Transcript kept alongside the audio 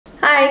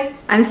Hi,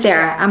 I'm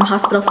Sarah. I'm a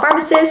hospital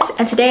pharmacist,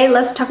 and today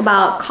let's talk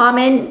about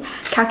common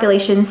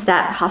calculations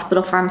that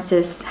hospital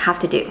pharmacists have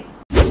to do.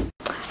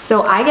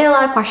 So I get a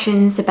lot of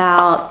questions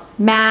about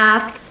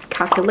math,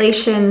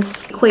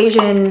 calculations,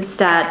 equations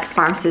that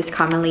pharmacists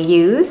commonly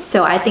use.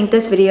 So I think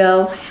this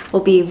video will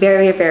be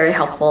very, very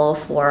helpful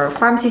for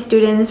pharmacy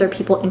students or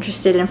people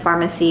interested in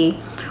pharmacy,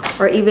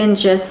 or even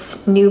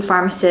just new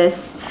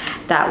pharmacists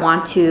that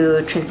want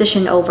to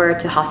transition over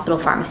to hospital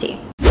pharmacy.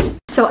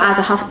 So as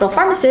a hospital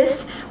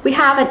pharmacist, we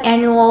have an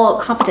annual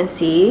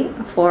competency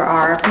for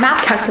our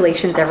math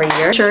calculations every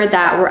year. Ensure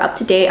that we're up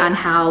to date on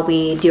how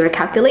we do our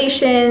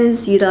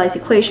calculations, utilize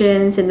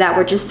equations, and that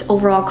we're just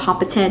overall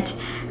competent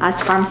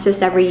as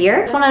pharmacists every year.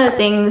 It's one of the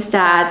things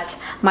that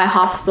my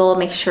hospital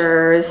makes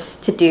sure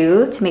to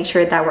do to make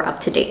sure that we're up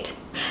to date.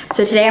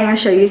 So today I'm going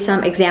to show you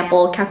some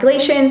example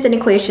calculations and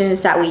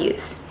equations that we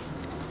use.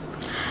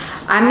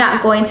 I'm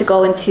not going to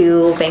go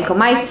into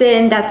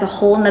vancomycin. That's a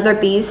whole nother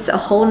beast, a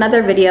whole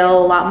nother video, a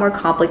lot more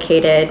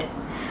complicated.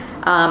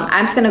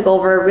 I'm just gonna go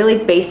over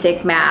really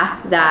basic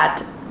math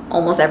that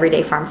almost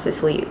everyday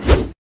pharmacists will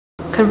use.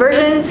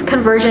 Conversions,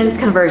 conversions,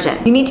 conversion.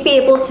 You need to be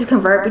able to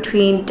convert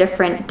between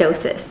different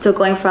doses. So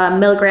going from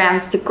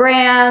milligrams to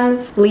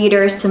grams,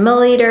 liters to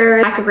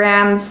milliliters,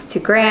 micrograms to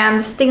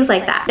grams, things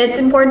like that. It's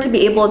important to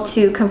be able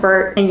to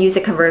convert and use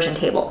a conversion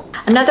table.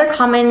 Another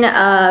common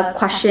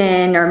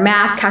question or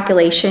math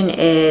calculation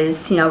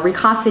is,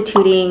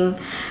 reconstituting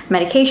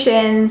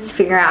medications,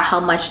 figuring out how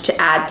much to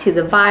add to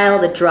the vial,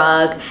 the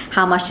drug,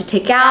 how much to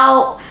take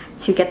out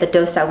to get the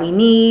dose that we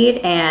need,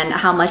 and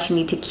how much you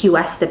need to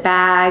QS the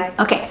bag.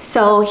 Okay,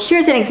 so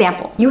here's an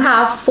example. You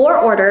have 4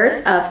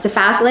 orders of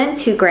cefazolin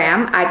 2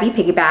 gram IV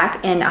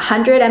piggyback and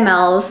 100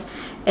 mLs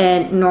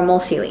in normal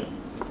saline.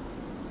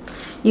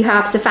 You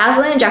have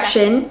cefazolin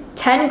injection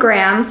 10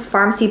 grams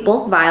pharmacy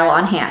bulk vial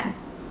on hand.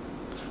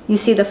 You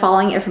see the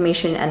following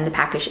information in the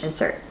package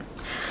insert.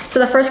 So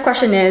the first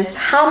question is,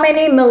 how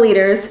many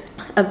milliliters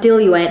of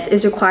diluent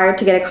is required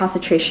to get a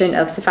concentration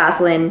of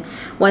cefazolin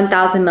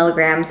 1000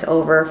 milligrams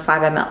over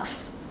 5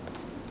 mLs?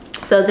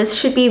 So this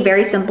should be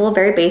very simple,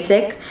 very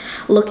basic.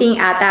 Looking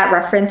at that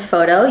reference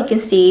photo, you can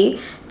see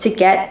to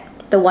get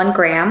the 1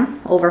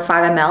 gram over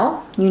 5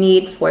 ml, you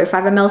need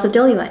 45 mLs of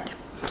diluent.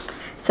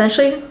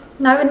 Essentially,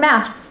 not even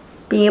math.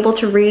 Being able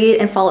to read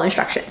and follow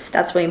instructions,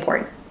 that's really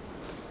important.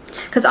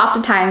 Because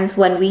oftentimes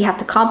when we have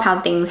to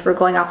compound things, we're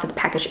going off of the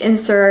package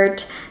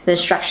insert, the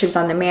instructions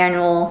on the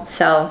manual.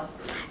 So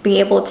being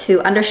able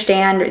to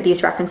understand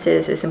these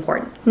references is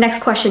important.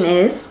 Next question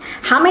is,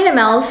 how many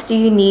mLs do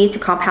you need to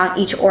compound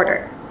each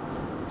order?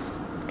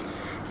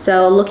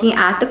 So looking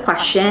at the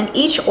question,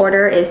 each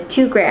order is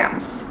 2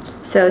 grams.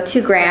 So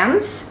 2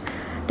 grams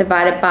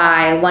divided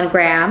by 1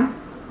 gram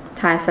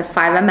times by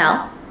 5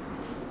 ml,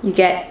 you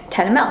get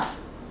 10 mLs.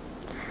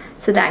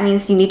 So that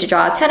means you need to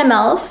draw 10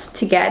 mLs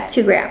to get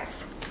 2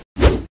 grams.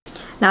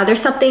 Now there's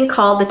something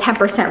called the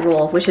 10%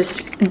 rule, which is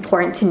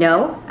important to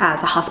know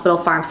as a hospital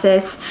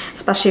pharmacist,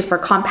 especially for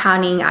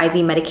compounding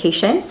IV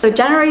medications. So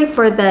generally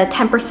for the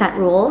 10%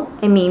 rule,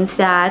 it means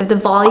that if the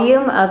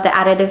volume of the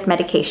additive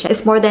medication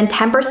is more than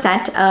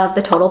 10% of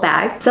the total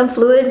bag, some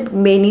fluid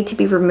may need to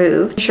be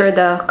removed to ensure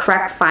the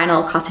correct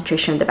final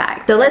concentration of the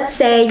bag. So let's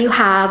say you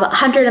have a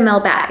 100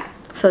 ml bag.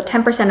 So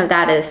 10% of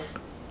that is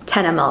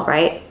 10 ml,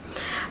 right?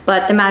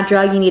 But the amount of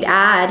drug you need to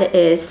add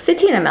is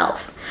 15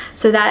 mLs.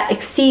 So that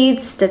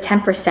exceeds the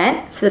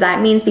 10%. So that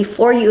means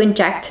before you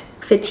inject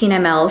 15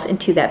 mLs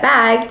into that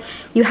bag,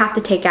 you have to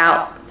take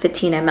out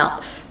 15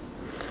 mLs.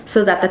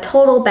 So that the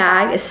total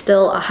bag is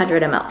still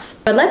 100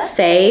 mLs. But let's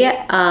say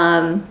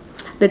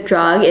the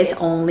drug is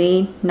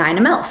only 9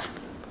 mLs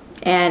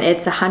and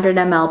it's a 100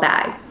 ml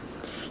bag.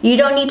 You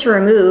don't need to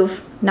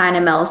remove 9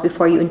 mLs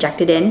before you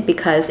inject it in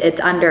because it's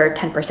under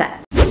 10%.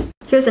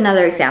 Here's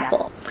another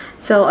example.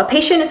 So a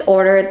patient is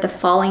ordered the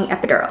following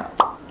epidural: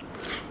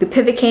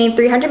 bupivacaine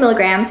 300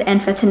 milligrams and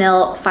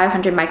fentanyl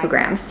 500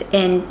 micrograms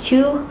in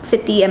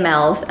 250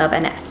 mLs of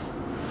NS.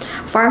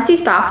 Pharmacy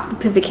stocks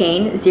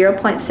bupivacaine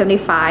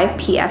 0.75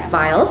 PF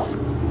vials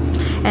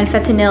and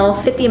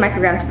fentanyl 50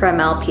 micrograms per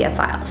ml PF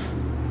vials.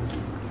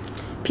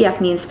 PF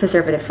means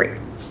preservative free.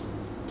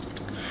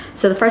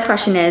 So the first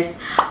question is,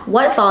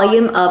 what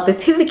volume of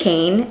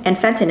bupivacaine and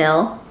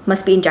fentanyl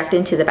must be injected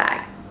into the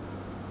bag?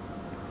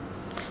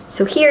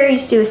 So here you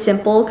just do a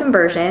simple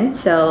conversion.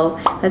 So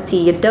let's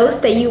see, your dose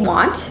that you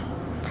want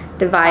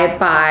divided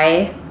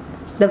by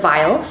the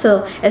vial.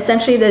 So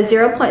essentially the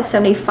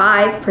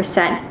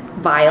 0.75%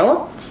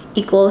 vial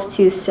equals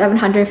to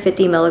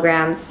 750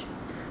 milligrams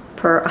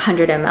per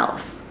 100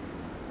 mLs.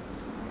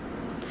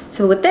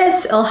 So with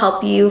this, it'll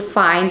help you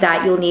find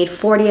that you'll need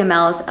 40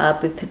 mLs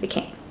of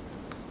bupivacaine.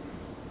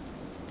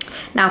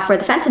 Now for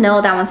the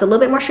fentanyl, that one's a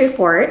little bit more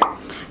straightforward.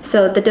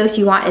 So the dose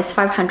you want is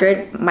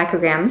 500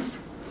 micrograms.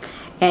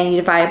 And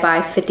you divide it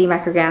by 50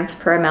 micrograms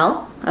per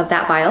ml of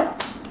that vial,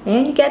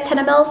 and you get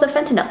 10 mLs of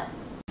fentanyl.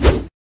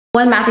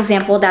 One math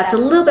example that's a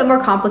little bit more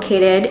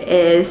complicated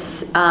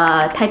is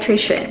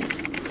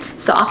titrations.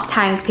 So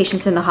oftentimes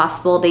patients in the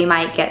hospital, they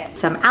might get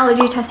some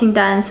allergy testing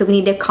done. So we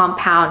need to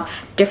compound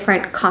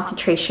different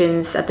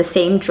concentrations of the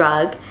same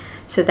drug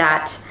so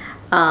that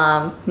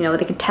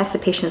they can test the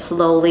patient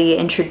slowly,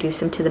 introduce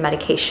them to the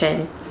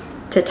medication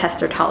to test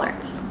their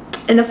tolerance.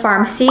 In the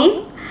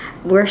pharmacy,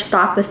 we're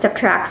stocked with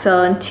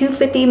ceftriaxone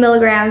 250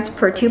 milligrams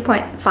per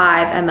 2.5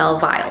 ml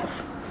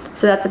vials.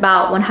 So that's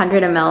about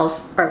 100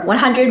 mLs or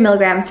 100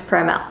 milligrams per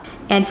ml.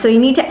 And so you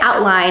need to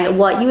outline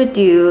what you would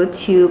do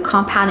to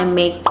compound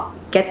and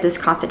get this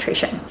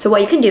concentration. So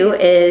what you can do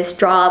is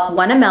draw up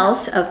 1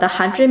 ml of the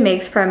 100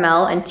 mg per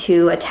ml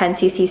into a 10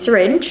 cc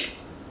syringe.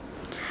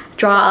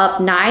 Draw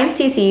up 9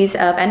 cc's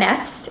of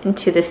NS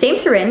into the same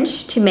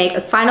syringe to make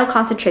a final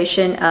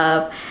concentration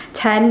of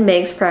 10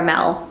 mg per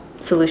ml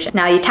solution.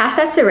 Now you attach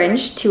that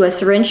syringe to a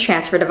syringe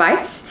transfer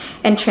device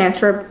and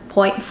transfer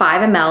 0.5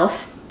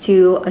 ml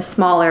to a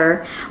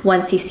smaller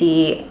 1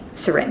 cc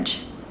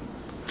syringe.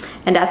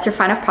 And that's your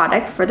final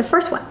product for the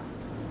first one.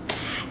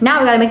 Now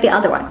we gotta make the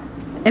other one.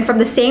 And from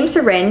the same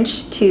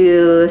syringe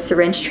to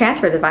syringe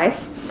transfer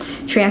device,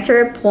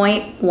 transfer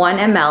 0.1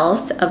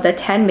 ml of the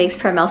 10 mg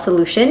per ml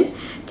solution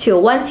to a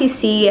 1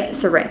 cc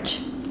syringe.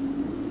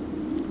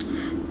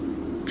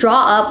 Draw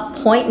up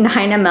 0.9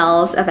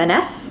 ml of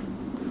NS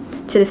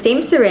to the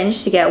same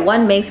syringe to get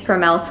 1 mg per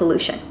ml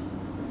solution.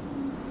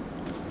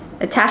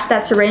 Attach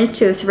that syringe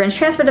to a syringe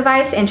transfer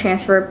device and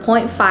transfer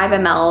 0.5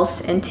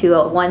 ml into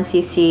a 1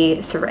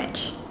 cc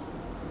syringe.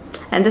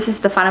 And this is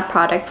the final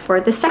product for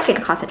the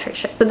second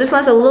concentration. So this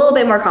one's a little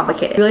bit more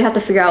complicated. You really have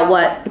to figure out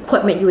what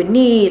equipment you would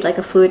need, like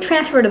a fluid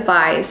transfer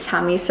device,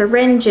 how many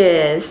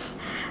syringes,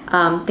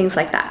 things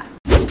like that.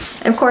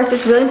 And of course,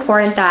 it's really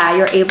important that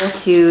you're able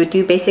to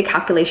do basic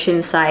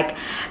calculations like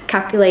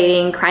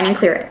calculating creatinine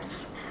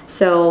clearance.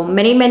 So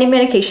many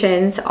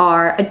medications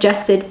are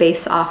adjusted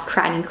based off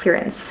creatinine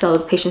clearance, so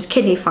the patient's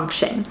kidney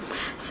function.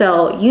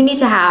 So you need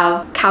to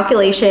have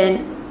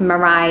calculation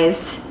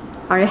memorized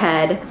on your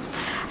head.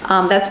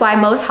 That's why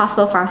most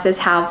hospital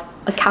pharmacists have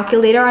a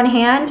calculator on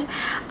hand.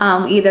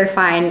 We either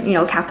find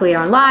a calculator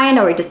online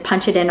or we just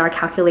punch it in our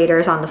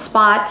calculators on the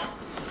spot.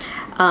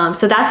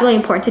 So that's really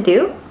important to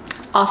do.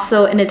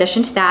 Also, in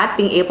addition to that,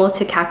 being able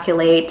to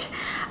calculate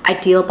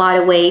ideal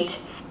body weight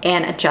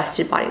and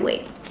adjusted body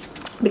weight,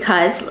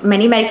 because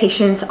many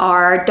medications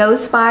are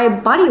dosed by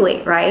body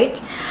weight,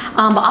 right?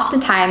 But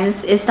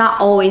oftentimes it's not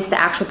always the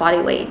actual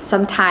body weight.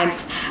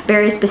 Sometimes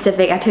very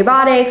specific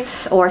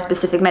antibiotics or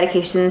specific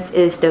medications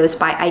is dosed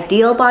by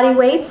ideal body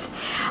weights.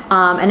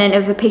 And then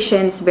if the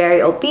patient's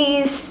very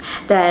obese,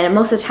 then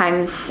most of the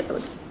times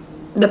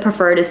the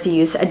preferred is to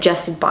use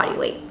adjusted body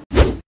weight.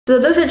 So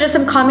those are just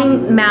some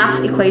common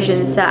math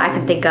equations that I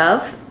can think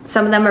of.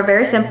 Some of them are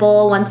very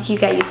simple. Once you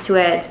get used to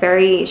it, it's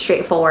very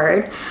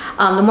straightforward.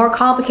 The more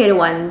complicated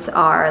ones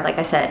are, like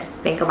I said,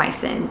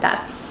 vancomycin.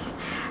 That's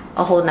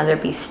a whole nother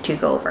beast to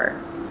go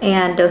over.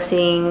 And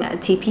dosing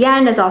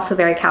TPN is also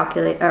very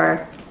complicated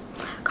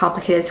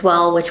as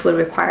well, which would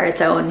require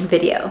its own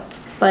video.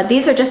 But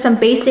these are just some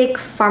basic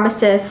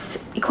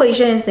pharmacist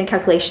equations and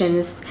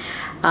calculations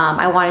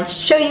I wanted to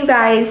show you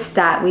guys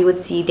that we would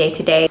see day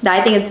to day that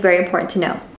I think it's very important to know.